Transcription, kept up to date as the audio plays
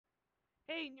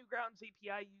Hey, Newgrounds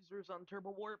API users on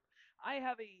TurboWarp. I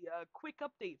have a quick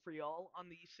update for y'all on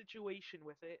the situation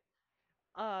with it.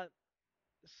 Uh,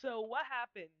 so what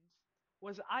happened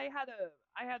was I had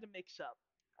a mix up.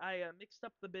 I mixed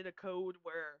up the bit of code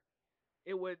where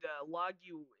it would log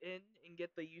you in and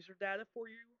get the user data for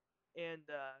you, and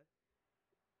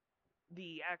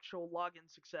the actual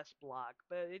login success block.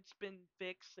 But it's been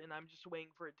fixed, and I'm just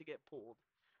waiting for it to get pulled.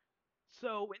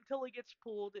 So until it gets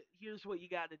pulled, here's what you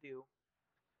got to do.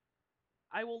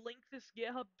 I will link this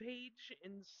GitHub page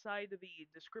inside of the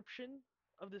description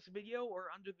of this video or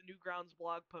under the Newgrounds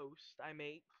blog post I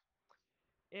made.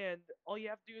 And all you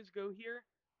have to do is go here,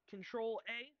 Control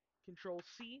A, Control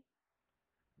C,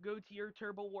 go to your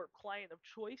TurboWarp client of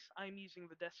choice. I'm using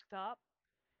the desktop.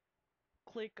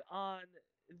 Click on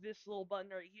this little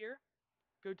button right here.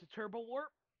 Go to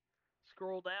TurboWarp,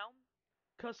 scroll down,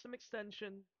 Custom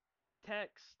Extension,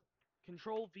 Text,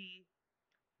 Control V,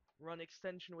 run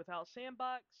extension without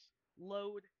sandbox,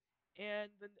 load, and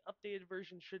the updated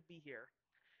version should be here.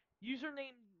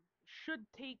 Username should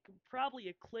take probably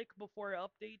a click before it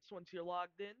updates once you're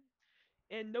logged in.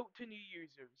 And note to new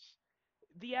users,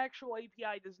 the actual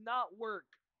API does not work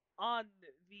on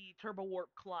the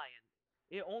TurboWarp client.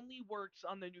 It only works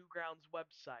on the Newgrounds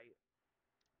website.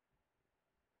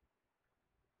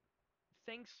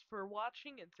 Thanks for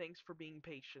watching and thanks for being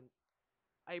patient.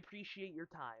 I appreciate your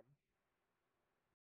time.